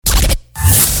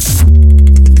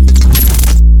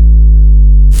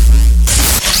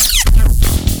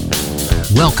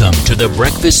Welcome to the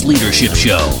Breakfast Leadership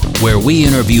Show, where we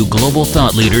interview global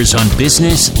thought leaders on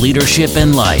business, leadership,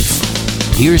 and life.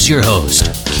 Here's your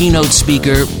host, keynote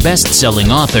speaker,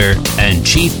 best-selling author, and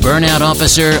chief burnout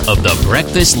officer of the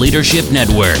Breakfast Leadership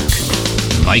Network,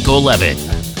 Michael Levitt.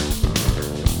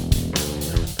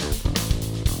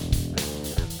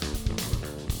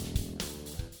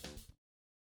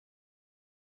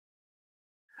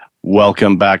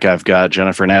 Welcome back. I've got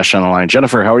Jennifer Nash on the line.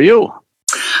 Jennifer, how are you?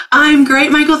 I'm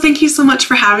great, Michael. Thank you so much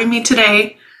for having me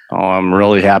today. Oh, I'm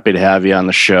really happy to have you on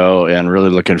the show and really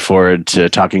looking forward to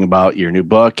talking about your new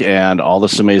book and all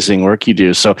this amazing work you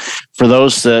do. So for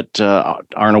those that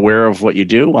aren't aware of what you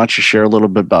do, why don't you share a little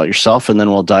bit about yourself and then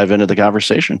we'll dive into the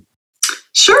conversation.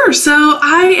 Sure. So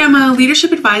I am a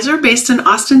leadership advisor based in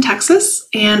Austin, Texas,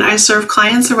 and I serve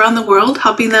clients around the world,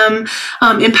 helping them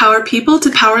empower people to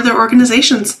power their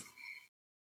organizations.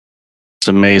 It's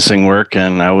amazing work.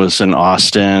 And I was in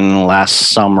Austin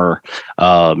last summer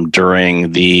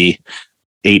during the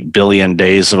 8 billion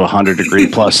days of 100-degree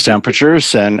plus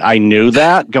temperatures. And I knew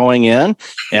that going in,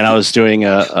 and I was doing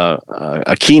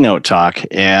a keynote talk,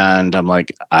 and I'm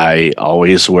like, I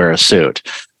always wear a suit.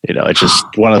 You know, it's just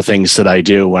one of the things that I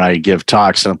do when I give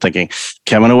talks. And I'm thinking,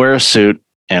 okay, I'm going to wear a suit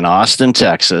in Austin,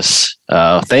 Texas.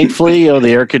 Thankfully,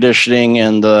 the air conditioning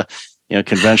and the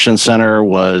convention center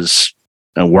was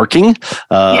working.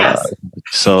 Yes.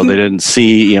 So they didn't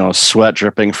see, sweat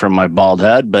dripping from my bald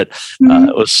head, but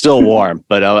it was still warm.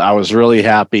 But I was really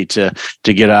happy to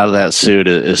get out of that suit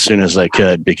as soon as I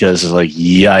could, because it's like,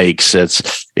 yikes,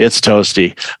 it's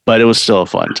toasty, but it was still a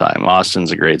fun time.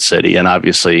 Austin's a great city. And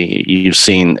obviously you've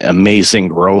seen amazing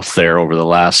growth there over the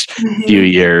last few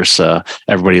years.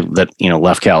 Everybody that,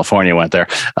 left California went there,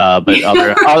 but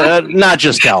other, not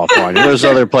just California, there's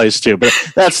other places too, but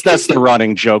that's the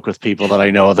running joke with people that I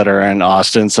know that are in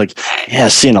Austin. It's like,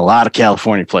 I've seen a lot of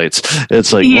California plates.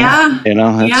 It's like,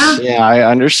 I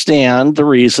understand the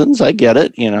reasons. I get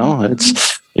it.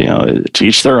 It's, to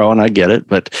each their own. I get it.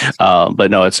 But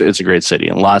no, it's a great city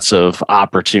and lots of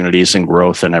opportunities and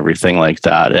growth and everything like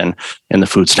that. And the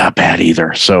food's not bad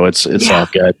either. So it's all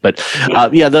good. But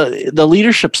the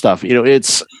leadership stuff,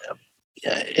 it's,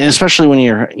 and especially when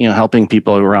you're, helping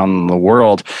people around the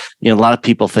world, a lot of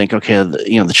people think, okay,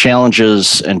 the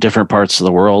challenges in different parts of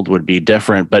the world would be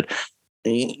different, but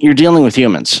you're dealing with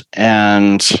humans,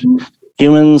 and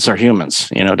humans are humans.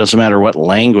 It doesn't matter what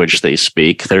language they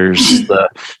speak. There's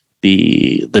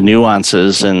the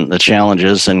nuances and the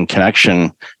challenges and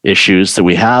connection issues that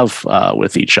we have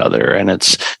with each other, and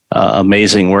it's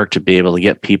amazing work to be able to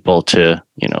get people to,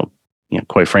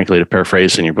 quite frankly, to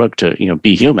paraphrase in your book, to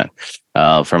be human.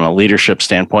 From a leadership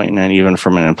standpoint and even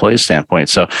from an employee standpoint.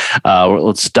 So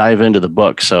let's dive into the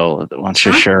book. So why don't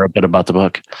you share a bit about the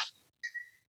book?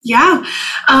 Yeah.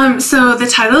 So the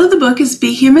title of the book is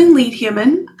Be Human, Lead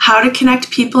Human, How to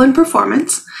Connect People and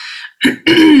Performance.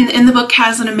 And the book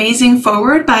has an amazing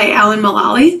foreword by Alan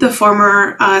Mulally, the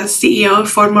former CEO of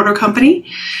Ford Motor Company.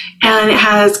 And it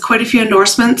has quite a few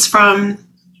endorsements from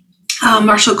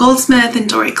Marshall Goldsmith and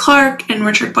Dory Clark and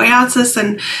Richard Boyatzis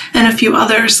and a few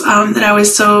others that I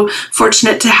was so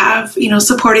fortunate to have,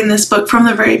 supporting this book from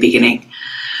the very beginning.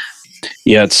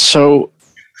 Yeah, it's so,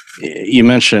 you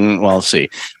mentioned, well, let's see,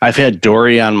 I've had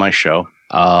Dory on my show.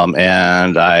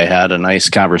 And I had a nice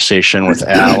conversation with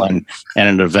Alan at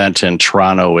an event in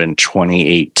Toronto in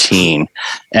 2018.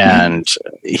 And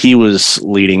he was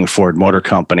leading Ford Motor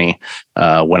Company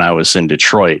when I was in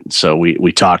Detroit. So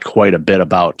we talked quite a bit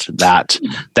about that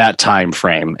time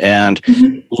frame, and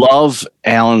love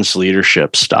Alan's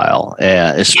leadership style,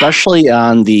 especially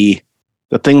on the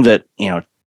thing that,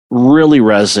 really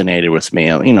resonated with me.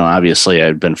 Obviously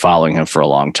I'd been following him for a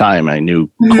long time. I knew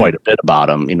quite a bit about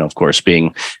him, of course,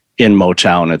 being in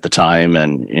Motown at the time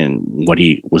and in what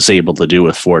he was able to do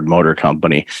with Ford Motor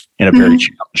Company in a very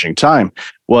challenging time,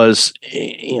 was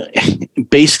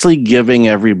basically giving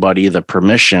everybody the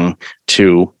permission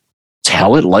to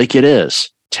tell it like it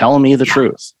is. Tell me the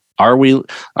truth. Are we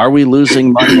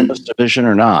losing money in this division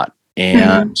or not?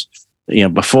 And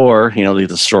before,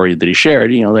 the story that he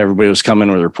shared, everybody was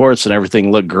coming with reports and everything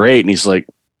looked great. And he's like,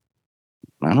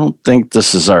 I don't think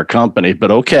this is our company, but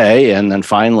okay. And then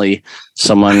finally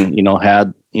someone,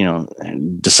 had,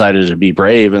 decided to be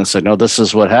brave and said, no, this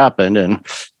is what happened. And,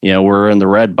 we're in the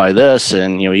red by this.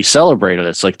 And, he celebrated it.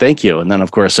 It's like, thank you. And then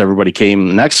of course, everybody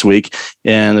came next week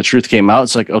and the truth came out.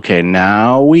 It's like, okay,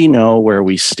 now we know where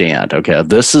we stand. Okay.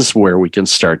 This is where we can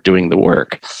start doing the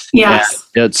work. Yes.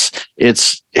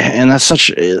 And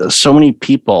that's so many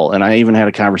people. And I even had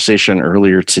a conversation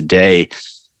earlier today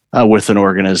with an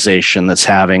organization that's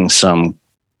having some,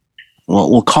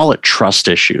 well, we'll call it trust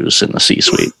issues in the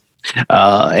C-suite.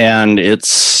 And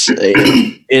it's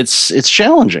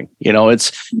challenging.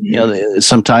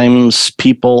 Sometimes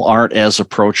people aren't as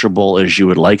approachable as you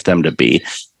would like them to be,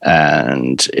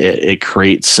 and it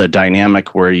creates a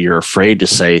dynamic where you're afraid to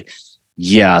say,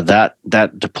 yeah,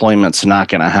 that deployment's not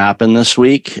going to happen this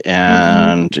week,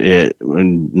 and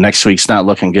next week's not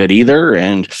looking good either,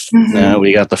 and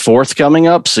we got the 4th coming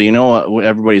up, so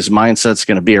everybody's mindset's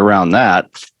going to be around that.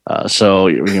 So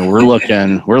we're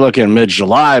looking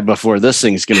mid-July before this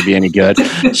thing's going to be any good.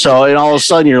 So and all of a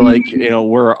sudden you're like,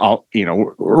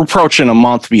 we're approaching a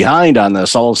month behind on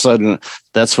this. All of a sudden,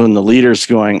 that's when the leader's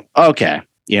going, okay,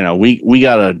 we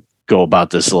got to go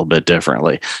about this a little bit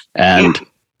differently.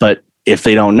 But if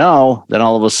they don't know, then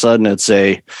all of a sudden it's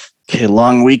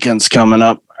long weekend's coming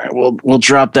up. We'll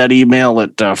drop that email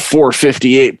at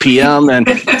 4:58 p.m. and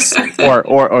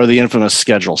or the infamous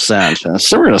schedule send.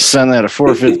 So we're going to send that at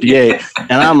 4:58,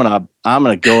 and I'm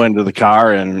gonna go into the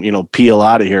car and peel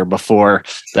out of here before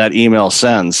that email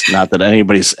sends. Not that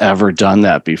anybody's ever done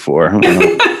that before.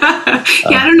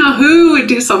 I don't know who would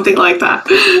do something like that.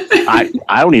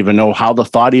 I don't even know how the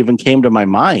thought even came to my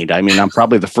mind. I mean, I'm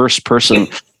probably the first person.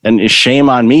 And shame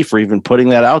on me for even putting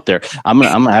that out there. I'm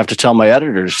gonna have to tell my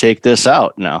editor to take this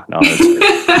out. No,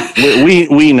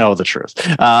 we know the truth.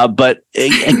 But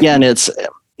again, it's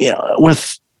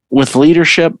with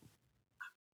leadership,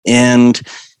 and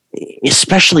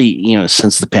especially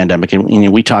since the pandemic,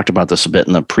 and we talked about this a bit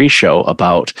in the pre-show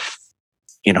about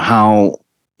how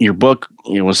your book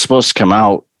was supposed to come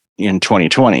out in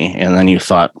 2020, and then you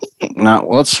thought, no,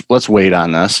 let's wait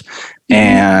on this,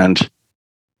 and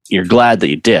you're glad that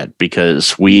you did,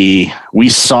 because we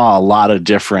saw a lot of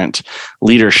different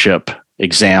leadership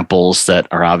examples that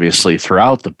are obviously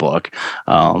throughout the book,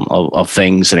 of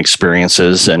things and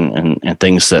experiences and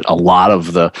things that a lot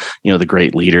of the the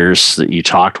great leaders that you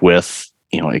talked with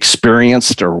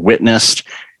experienced or witnessed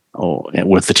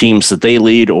with the teams that they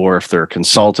lead, or if they're a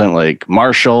consultant like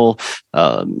Marshall,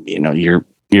 you're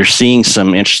seeing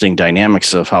some interesting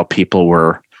dynamics of how people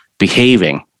were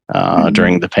behaving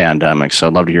during the pandemic. So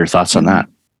I'd love to hear your thoughts on that.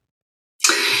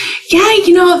 Yeah,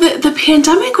 the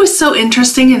pandemic was so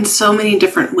interesting in so many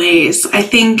different ways. I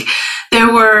think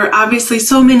there were obviously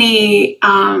so many,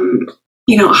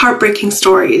 heartbreaking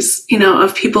stories,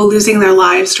 of people losing their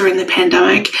lives during the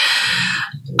pandemic.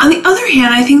 On the other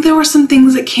hand, I think there were some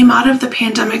things that came out of the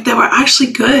pandemic that were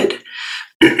actually good.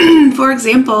 For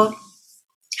example,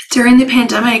 during the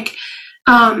pandemic,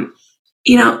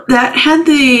 that had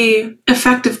the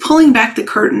effect of pulling back the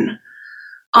curtain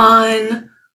on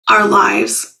our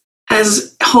lives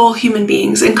as whole human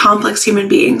beings and complex human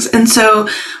beings. And so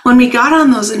when we got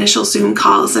on those initial Zoom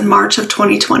calls in March of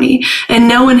 2020, and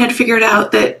no one had figured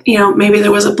out that, maybe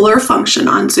there was a blur function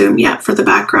on Zoom yet for the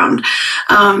background,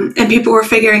 and people were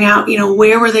figuring out,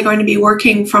 where were they going to be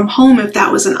working from home if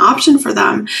that was an option for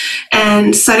them,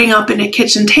 and setting up in a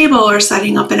kitchen table or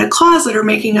setting up in a closet or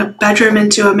making a bedroom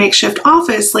into a makeshift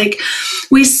office.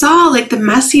 We saw the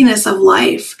messiness of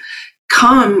life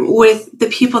come with the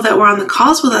people that were on the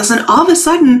calls with us. And all of a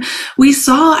sudden, we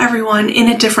saw everyone in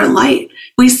a different light.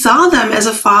 We saw them as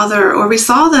a father, or we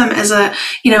saw them as a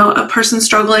person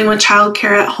struggling with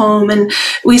childcare at home. And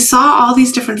we saw all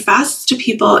these different facets to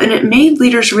people. And it made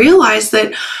leaders realize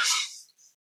that,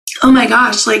 oh my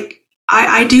gosh,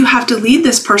 I do have to lead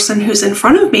this person who's in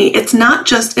front of me. It's not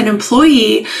just an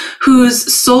employee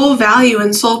whose sole value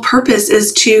and sole purpose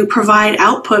is to provide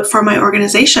output for my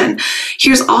organization.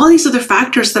 Here's all these other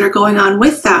factors that are going on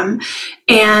with them.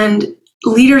 And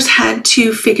leaders had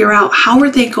to figure out how are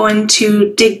they going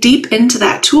to dig deep into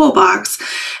that toolbox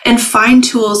and find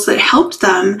tools that helped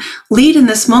them lead in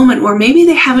this moment where maybe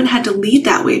they haven't had to lead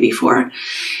that way before.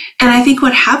 And I think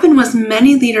what happened was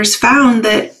many leaders found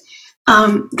that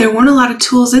there weren't a lot of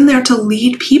tools in there to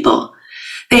lead people.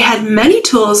 They had many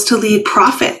tools to lead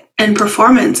profit and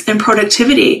performance and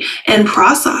productivity and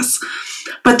process,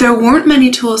 but there weren't many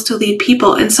tools to lead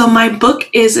people. And so my book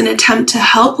is an attempt to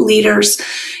help leaders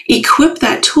equip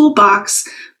that toolbox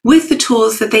with the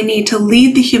tools that they need to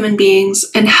lead the human beings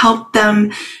and help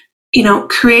them,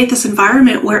 create this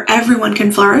environment where everyone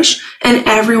can flourish and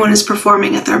everyone is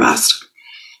performing at their best.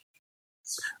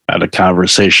 I had a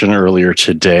conversation earlier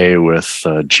today with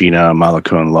Gina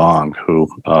Malakun Long, who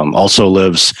also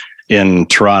lives in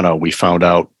Toronto. We found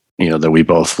out, that we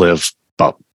both live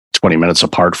about 20 minutes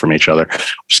apart from each other,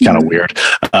 which is kind of weird.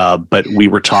 But we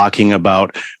were talking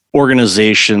about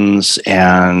organizations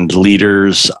and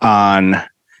leaders on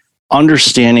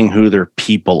understanding who their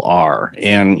people are.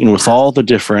 And with all the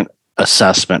different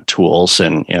assessment tools,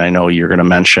 and I know you're going to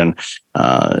mention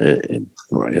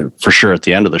for sure at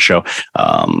the end of the show,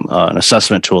 an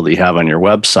assessment tool that you have on your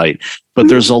website. But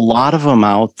there's a lot of them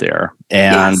out there,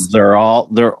 and Yes. they're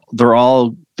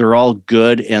all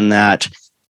good in that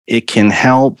it can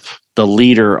help the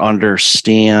leader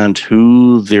understand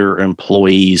who their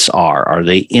employees are. Are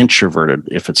they introverted?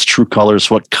 If it's true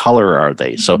colors, what color are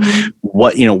they? So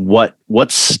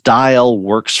what style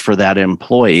works for that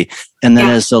employee? And then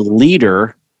as a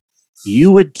leader,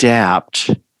 you adapt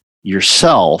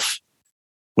yourself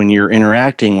when you're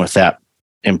interacting with that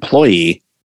employee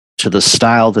to the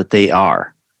style that they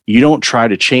are. You don't try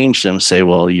to change them, say,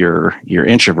 well, you're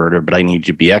introverted, but I need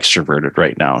you to be extroverted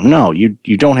right now. No, you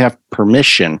don't have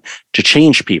permission to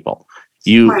change people.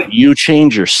 You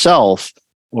change yourself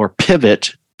or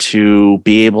pivot to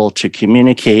be able to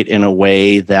communicate in a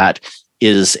way that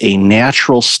is a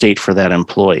natural state for that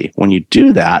employee. When you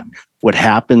do that, what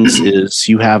happens is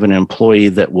you have an employee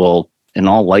that will, in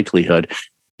all likelihood,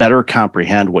 better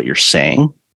comprehend what you're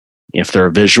saying. If they're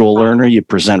a visual learner, you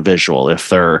present visual. If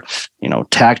they're,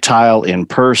 tactile in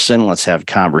person, let's have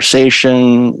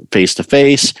conversation face to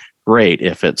face. Great.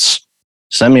 If it's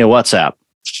send me a WhatsApp,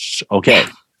 okay.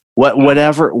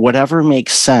 Whatever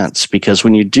makes sense, because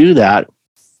when you do that,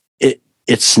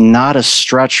 it's not a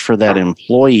stretch for that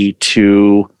employee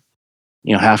to,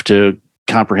 have to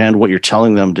comprehend what you're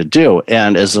telling them to do.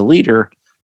 And as a leader,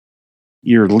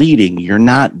 you're leading, you're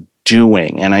not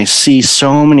doing. And I see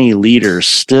so many leaders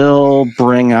still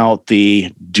bring out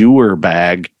the doer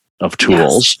bag of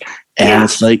tools. Yes. And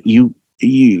it's like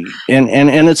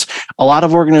and it's a lot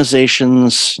of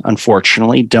organizations,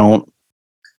 unfortunately, don't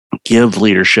give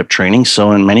leadership training.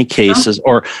 So in many cases,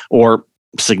 or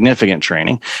significant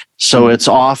training. So it's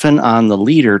often on the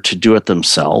leader to do it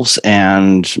themselves.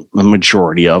 And the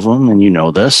majority of them,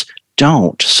 and this,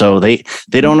 don't. So they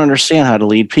don't understand how to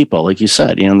lead people. Like you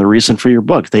said, the reason for your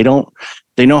book, they know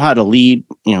how to lead,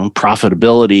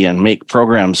 profitability and make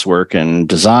programs work and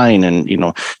design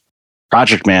and,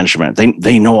 project management.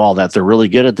 They know all that. They're really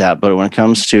good at that. But when it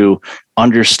comes to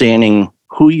understanding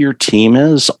who your team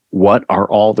is, what are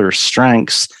all their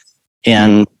strengths,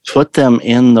 and put them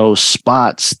in those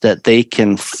spots that they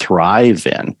can thrive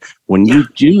in. When you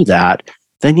do that,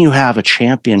 then you have a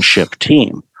championship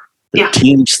team. The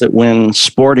teams that win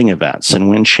sporting events and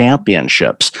win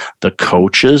championships, the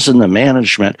coaches and the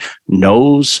management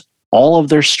knows all of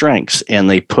their strengths, and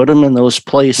they put them in those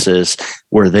places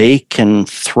where they can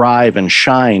thrive and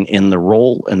shine in the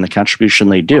role and the contribution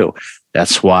they do.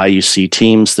 That's why you see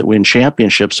teams that win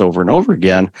championships over and over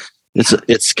again.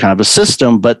 It's kind of a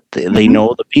system, but they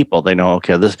know the people. They know,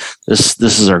 okay, this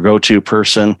is our go-to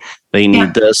person. They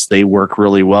need this. They work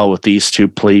really well with these two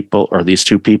people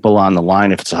on the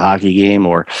line. If it's a hockey game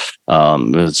or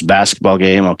if it's a basketball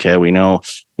game, okay, we know,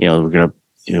 we're gonna,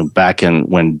 back in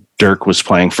when Dirk was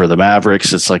playing for the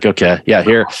Mavericks, it's like, okay,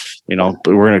 here, we're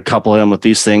gonna couple him with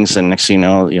these things, and next thing you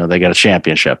know, they got a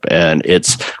championship,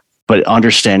 But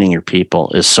understanding your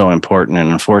people is so important. And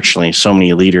unfortunately, so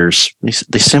many leaders,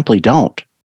 they simply don't.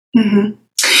 Mm-hmm.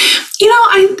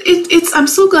 I'm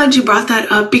so glad you brought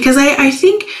that up, because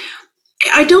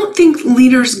I don't think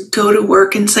leaders go to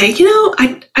work and say,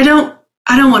 I don't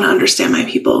want to understand my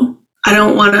people. I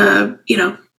don't want to,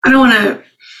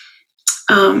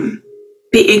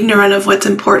 be ignorant of what's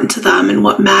important to them and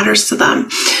what matters to them.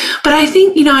 But I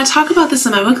think, I talk about this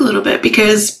in my book a little bit,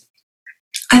 because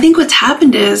I think what's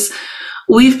happened is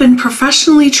we've been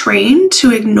professionally trained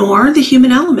to ignore the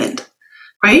human element,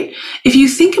 right? If you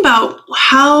think about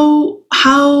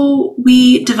how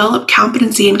we develop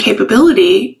competency and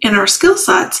capability in our skill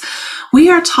sets, we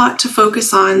are taught to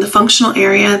focus on the functional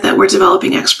area that we're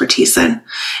developing expertise in,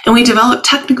 and we develop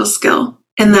technical skill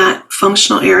in that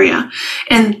functional area.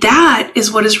 And that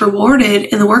is what is rewarded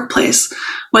in the workplace,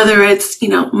 whether it's,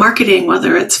 marketing,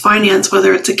 whether it's finance,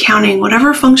 whether it's accounting,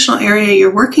 whatever functional area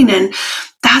you're working in,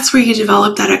 that's where you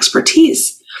develop that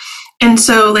expertise. And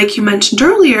so, like you mentioned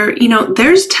earlier,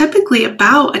 there's typically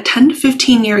about a 10 to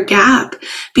 15 year gap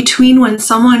between when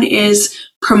someone is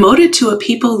promoted to a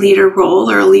people leader role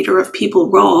or a leader of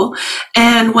people role,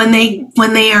 and when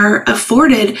they are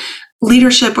afforded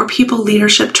leadership or people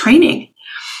leadership training.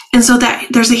 And so that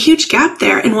there's a huge gap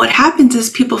there. And what happens is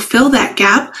people fill that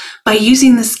gap by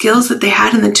using the skills that they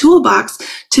had in the toolbox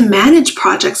to manage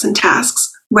projects and tasks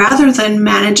rather than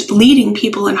manage leading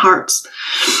people and hearts.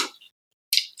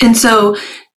 And so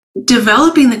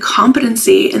developing the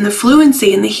competency and the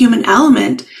fluency in the human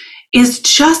element is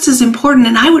just as important.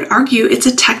 And I would argue it's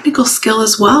a technical skill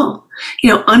as well.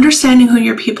 Understanding who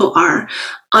your people are,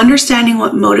 understanding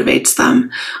what motivates them,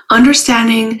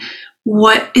 understanding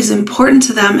what is important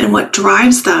to them and what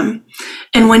drives them,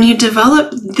 And when you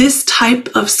develop this type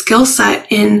of skill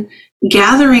set in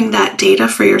gathering that data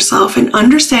for yourself and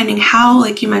understanding how,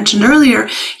 like you mentioned earlier,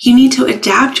 you need to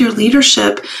adapt your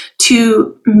leadership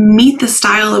to meet the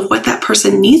style of what that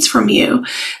person needs from you,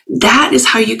 that is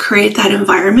how you create that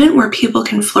environment where people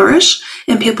can flourish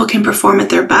and people can perform at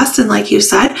their best. And like you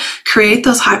said, create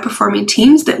those high-performing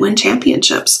teams that win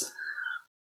championships.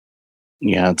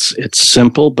 Yeah, it's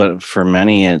simple, but for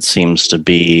many it seems to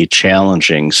be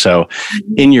challenging. So,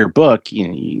 in your book,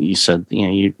 you said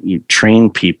you train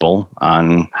people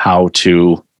on how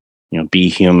to be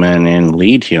human and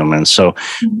lead humans. So,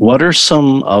 what are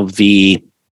some of the,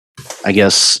 I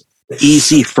guess,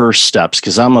 easy first steps?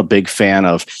 Because I'm a big fan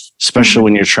of, especially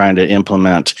when you're trying to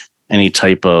implement any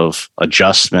type of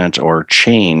adjustment or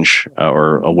change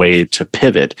or a way to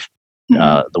pivot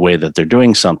the way that they're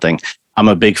doing something. I'm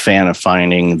a big fan of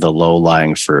finding the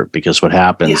low-lying fruit, because what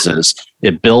happens is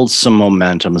it builds some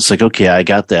momentum. It's like, okay, I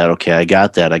got that. Okay, I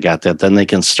got that. Then they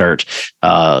can start,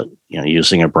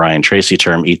 using a Brian Tracy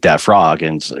term, eat that frog,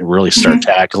 and really start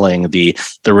tackling the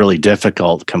really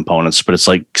difficult components. But it's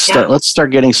like, let's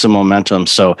start getting some momentum.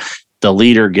 So the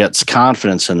leader gets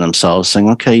confidence in themselves, saying,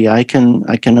 okay, yeah, I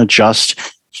can adjust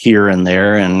here and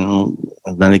there. And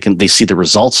then they see the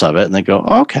results of it and they go,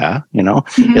 okay,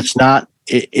 it's not,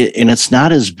 and it's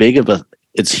not as big of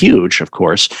it's huge, of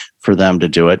course, for them to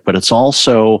do it, but it's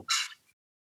also,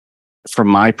 from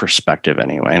my perspective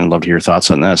anyway, and I'd love to hear your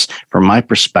thoughts on this, from my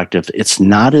perspective, it's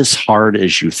not as hard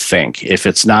as you think if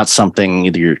it's not something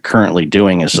either you're currently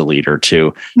doing as a leader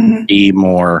to be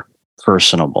more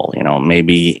personable,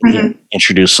 maybe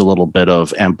introduce a little bit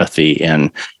of empathy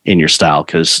in your style.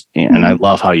 Because, and I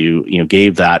love how you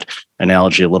gave that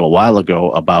analogy a little while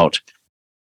ago about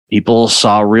people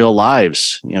saw real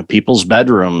lives, people's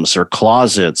bedrooms or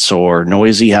closets or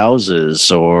noisy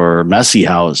houses or messy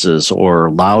houses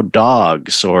or loud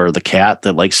dogs or the cat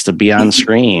that likes to be on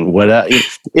screen.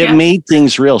 It made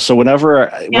things real. So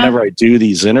whenever I do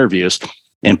these interviews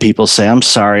and people say, I'm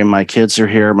sorry, my kids are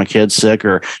here, my kid's sick,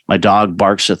 or my dog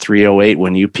barks at 3:08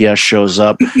 when UPS shows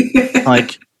up,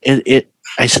 like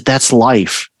I said, that's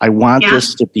life. I want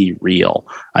this to be real.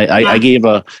 I gave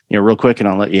real quick, and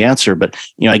I'll let you answer, but,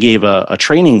 I gave a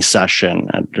training session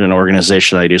at an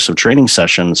organization that I do some training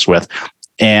sessions with,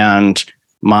 and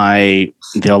the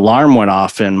alarm went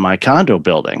off in my condo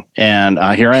building. And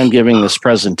here I am giving this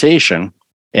presentation.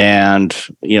 And,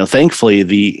 thankfully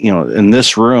in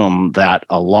this room, that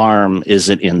alarm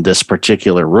isn't in this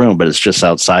particular room, but it's just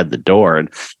outside the door. And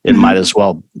it might as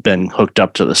well been hooked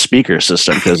up to the speaker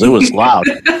system because it was loud.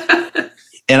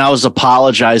 And I was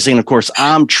apologizing. Of course,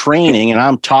 I'm training and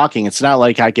I'm talking. It's not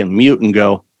like I can mute and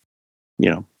go,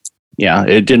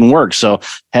 it didn't work. So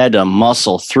had to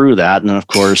muscle through that. And then, of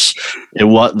course,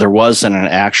 there wasn't an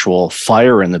actual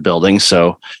fire in the building.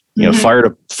 So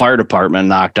fire department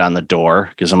knocked on the door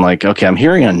because I'm like, okay, I'm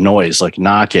hearing a noise like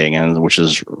knocking, and which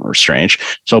is strange.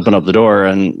 So open up the door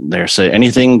and they say,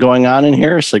 anything going on in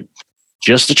here? It's like,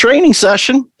 just a training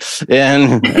session.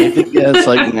 And I think it's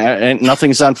like,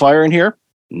 nothing's on fire in here.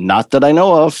 Not that I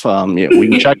know of. We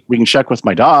can check. We can check with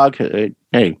my dog.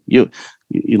 Hey, you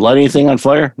light anything on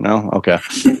fire? No. Okay.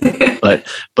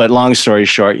 But long story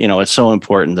short, it's so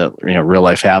important that real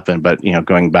life happened. But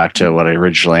going back to what I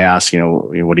originally asked,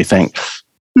 what do you think?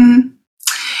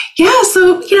 Yeah.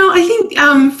 So I think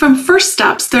from first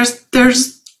steps,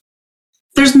 there's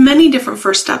many different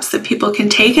first steps that people can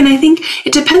take, and I think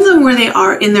it depends on where they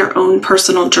are in their own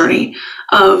personal journey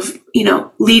of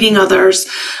leading others.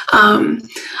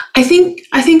 I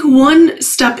think one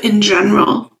step in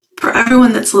general for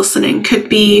everyone that's listening could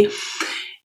be,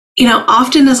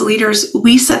 often as leaders,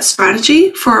 we set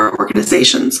strategy for our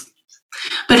organizations.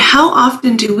 But how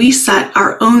often do we set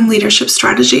our own leadership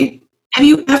strategy? Have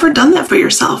you ever done that for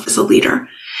yourself as a leader?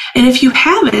 And if you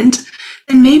haven't,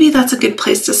 then maybe that's a good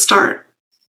place to start.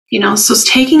 So it's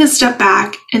taking a step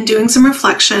back and doing some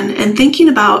reflection and thinking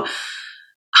about,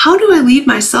 how do I lead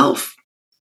myself?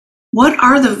 What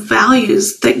are the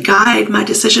values that guide my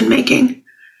decision making?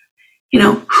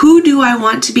 Who do I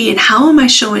want to be and how am I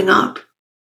showing up?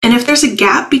 And if there's a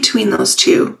gap between those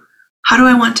two, how do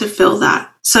I want to fill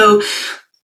that? So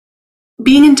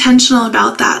being intentional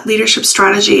about that leadership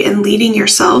strategy and leading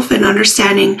yourself and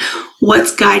understanding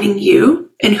what's guiding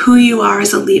you and who you are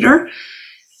as a leader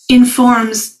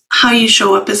informs how you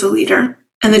show up as a leader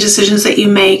and the decisions that you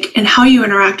make and how you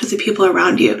interact with the people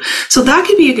around you. So that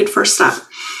could be a good first step.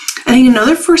 I think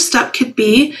another first step could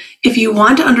be, if you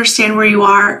want to understand where you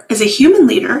are as a human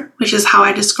leader, which is how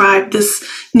I describe this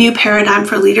new paradigm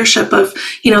for leadership of,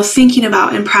 thinking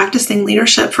about and practicing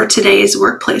leadership for today's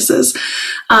workplaces.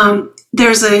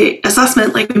 there's a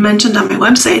assessment, like we mentioned on my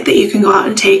website, that you can go out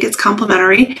and take. It's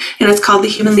complimentary, and it's called the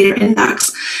Human Leader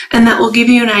Index. And that will give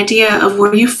you an idea of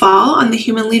where you fall on the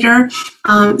human leader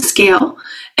scale.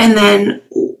 And then,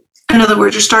 in other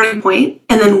words, your starting point,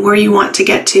 and then where you want to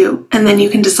get to. And then you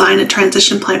can design a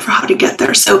transition plan for how to get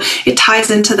there. So it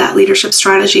ties into that leadership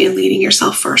strategy and leading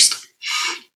yourself first.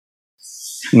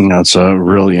 That's a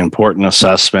really important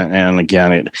assessment. And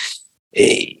again,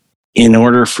 in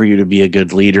order for you to be a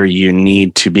good leader, you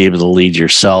need to be able to lead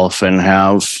yourself and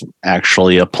have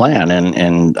actually a plan.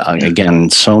 And again,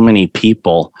 so many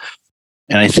people,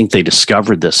 and I think they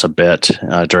discovered this a bit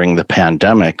during the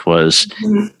pandemic, was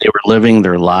they were living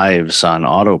their lives on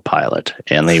autopilot,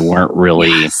 and they weren't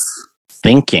really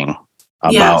thinking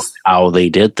about how they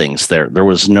did things. There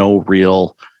was no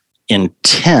real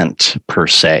intent per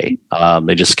se.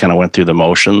 They just kind of went through the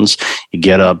motions. You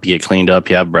get up, you get cleaned up,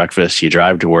 you have breakfast, you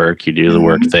drive to work, you do the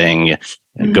work thing, you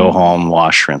go home,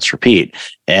 wash, rinse, repeat.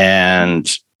 And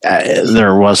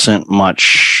there wasn't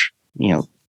much,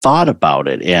 thought about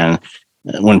it. And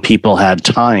when people had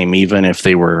time, even if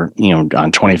they were,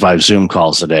 on 25 Zoom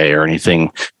calls a day or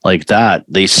anything like that,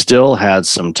 they still had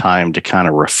some time to kind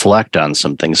of reflect on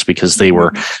some things because they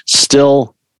were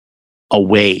still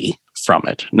away from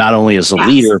it, not only as a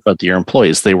leader, but your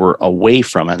employees, they were away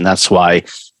from it. And that's why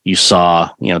you saw,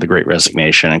 the Great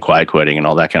Resignation and quiet quitting and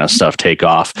all that kind of stuff take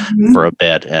off for a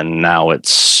bit. And now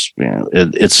it's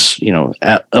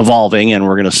evolving, and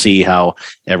we're going to see how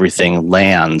everything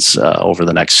lands over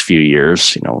the next few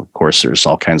years. Of course, there's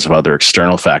all kinds of other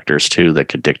external factors too that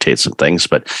could dictate some things.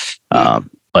 But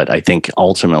I think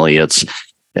ultimately it's,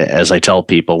 as I tell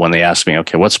people when they ask me,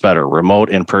 okay, what's better, remote,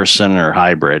 in person, or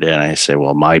hybrid? And I say,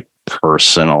 well, my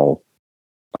personal,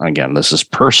 again, this is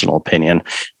personal opinion,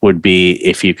 would be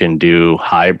if you can do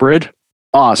hybrid,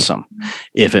 awesome.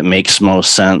 If it makes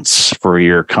most sense for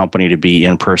your company to be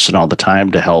in person all the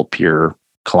time to help your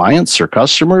clients or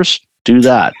customers, do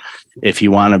that. If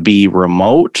you want to be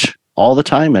remote all the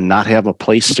time and not have a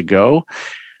place to go,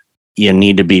 you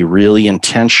need to be really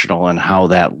intentional in how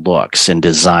that looks and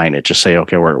design it. Just say,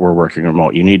 okay, we're working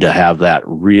remote. You need to have that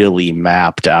really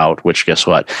mapped out, which guess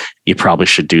what? You probably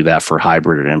should do that for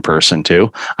hybrid and in person too,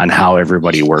 on how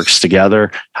everybody works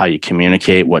together, how you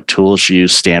communicate, what tools you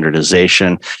use,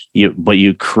 standardization. But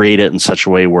you create it in such a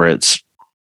way where it's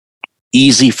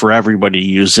easy for everybody to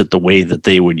use it the way that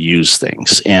they would use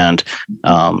things. And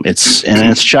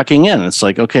it's checking in. It's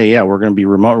like, okay, yeah, we're going to be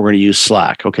remote. We're going to use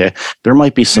Slack. Okay. There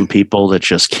might be some people that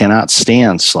just cannot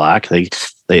stand Slack.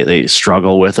 They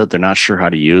struggle with it. They're not sure how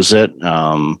to use it.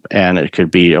 And it could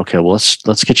be, okay, well,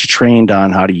 let's get you trained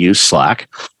on how to use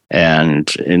Slack. And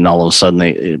all of a sudden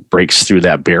it breaks through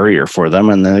that barrier for them.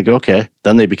 And then they go, okay,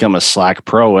 then they become a Slack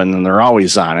pro, and then they're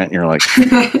always on it. And you're like,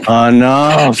 oh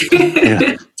no,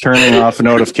 turning off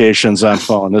notifications on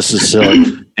phone. This is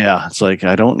silly. Yeah. It's like,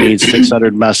 I don't need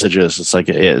 600 messages. It's like,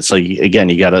 again,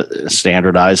 you got to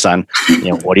standardize on,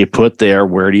 what do you put there?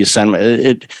 Where do you send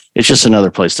it? It's just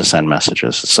another place to send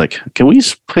messages. It's like, can we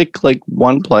pick like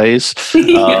one place?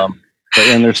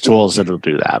 And there's tools that'll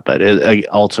do that. But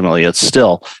ultimately it's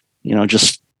still,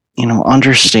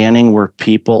 understanding where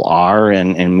people are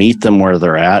and meet them where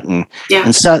they're at and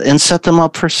set them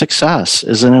up for success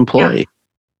as an employee.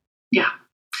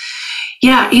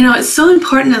 Yeah. It's so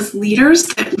important as leaders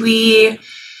that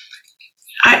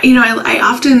I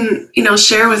often,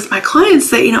 share with my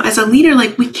clients that, as a leader,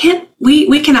 like we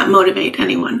cannot motivate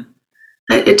anyone.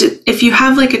 If you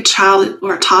have like a child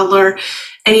or a toddler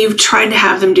and you've tried to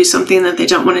have them do something that they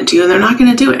don't want to do, they're not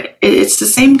going to do it. It's the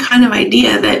same kind of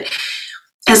idea that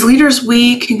as leaders,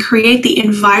 we can create the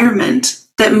environment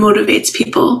that motivates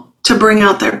people to bring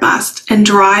out their best and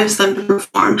drives them to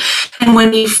perform. And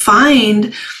when you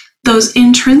find those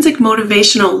intrinsic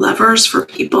motivational levers for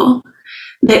people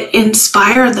that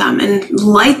inspire them and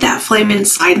light that flame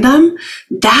inside them,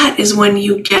 that is when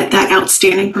you get that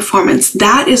outstanding performance.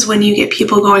 That is when you get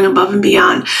people going above and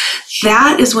beyond.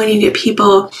 That is when you get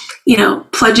people,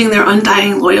 pledging their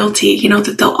undying loyalty,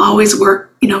 that they'll always work,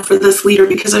 for this leader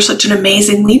because they're such an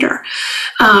amazing leader.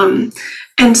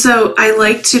 And so I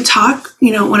like to talk,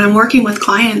 when I'm working with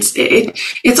clients,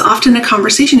 it's often a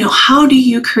conversation, how do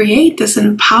you create this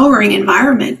empowering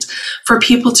environment for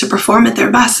people to perform at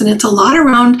their best? And it's a lot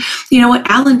around, what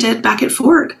Alan did back at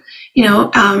Ford.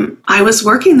 I was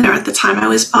working there at the time. I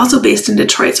was also based in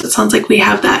Detroit, so it sounds like we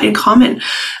have that in common.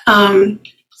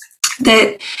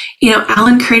 That,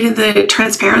 Alan created the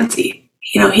transparency.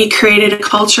 He created a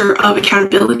culture of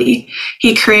accountability.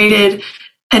 He created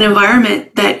an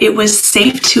environment that it was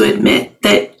safe to admit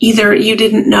that either you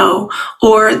didn't know,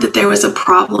 or that there was a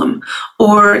problem,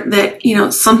 or that,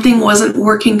 something wasn't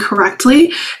working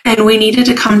correctly, and we needed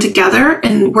to come together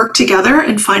and work together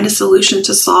and find a solution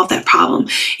to solve that problem.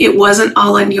 It wasn't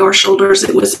all on your shoulders.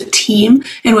 It was a team,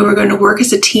 and we were going to work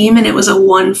as a team, and it was a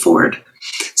one forward.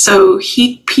 So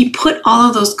he put all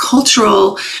of those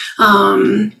cultural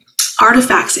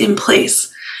artifacts in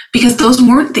place, because those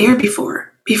weren't there before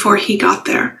he got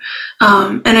there.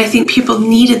 And I think people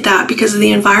needed that, because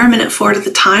the environment at Ford at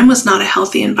the time was not a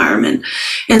healthy environment.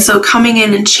 And so coming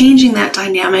in and changing that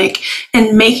dynamic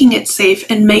and making it safe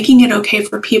and making it okay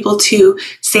for people to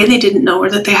say they didn't know or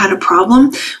that they had a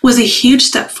problem was a huge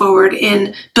step forward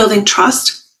in building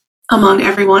trust among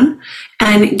everyone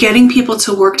and getting people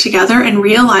to work together and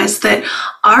realize that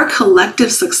our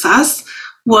collective success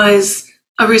was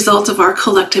a result of our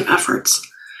collective efforts.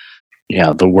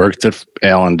 Yeah, the work that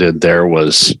Alan did there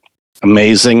was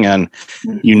amazing. And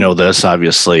this,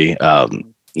 obviously,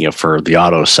 for the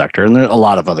auto sector, and a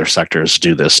lot of other sectors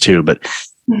do this too, but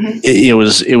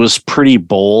it was pretty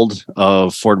bold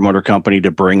of Ford Motor Company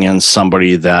to bring in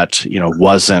somebody that,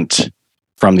 wasn't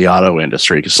from the auto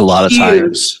industry, because a lot of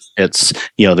times it's,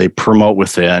 they promote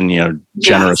within,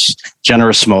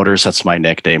 generous motors. That's my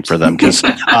nickname for them, because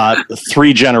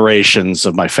 3 generations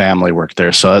of my family worked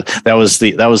there. So that was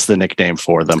the nickname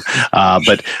for them.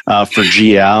 But for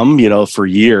GM, for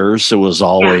years, it was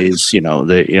always,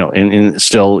 and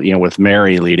still, with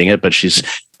Mary leading it, but she's,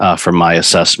 from my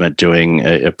assessment, doing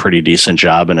a pretty decent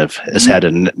job, and has had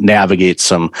to navigate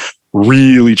some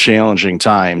really challenging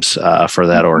times for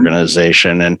that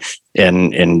organization, and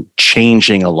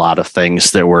changing a lot of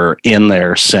things that were in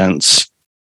there since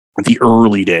the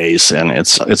early days. And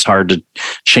it's hard to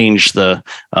change the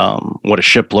what a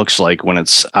ship looks like when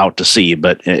it's out to sea,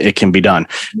 but it can be done.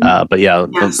 But yeah,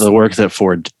 yes. the work that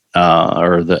Ford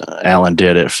Alan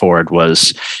did at Ford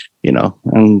was,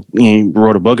 and he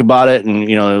wrote a book about it, and,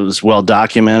 it was well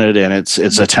documented, and it's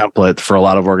a template for a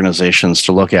lot of organizations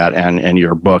to look at. And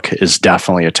your book is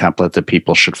definitely a template that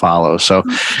people should follow. So,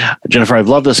 Jennifer, I've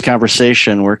loved this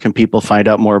conversation. Where can people find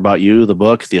out more about you, the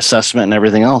book, the assessment, and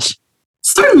everything else?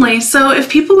 Certainly. So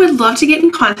if people would love to get in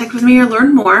contact with me or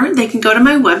learn more, they can go to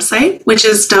my website, which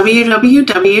is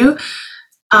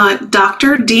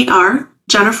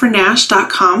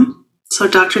www.drdrjennifernash.com. So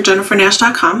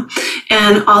drjennifernash.com.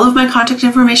 And all of my contact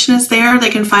information is there. They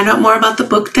can find out more about the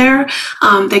book there.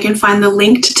 They can find the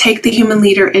link to take the Human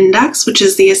Leader Index, which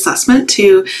is the assessment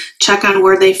to check on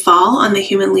where they fall on the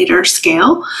Human Leader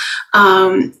scale.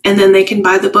 And then they can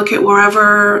buy the book at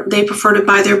wherever they prefer to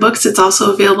buy their books. It's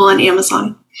also available on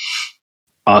Amazon.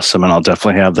 Awesome. And I'll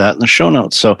definitely have that in the show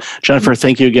notes. So, Jennifer,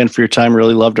 thank you again for your time.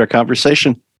 Really loved our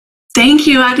conversation. Thank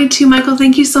you. I did too, Michael.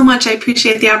 Thank you so much. I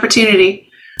appreciate the opportunity.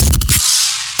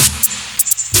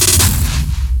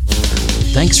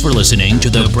 Thanks for listening to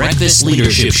the Breakfast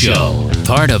Leadership Show,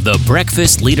 part of the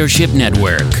Breakfast Leadership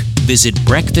Network. Visit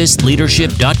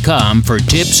breakfastleadership.com for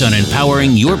tips on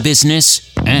empowering your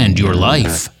business and your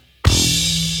life.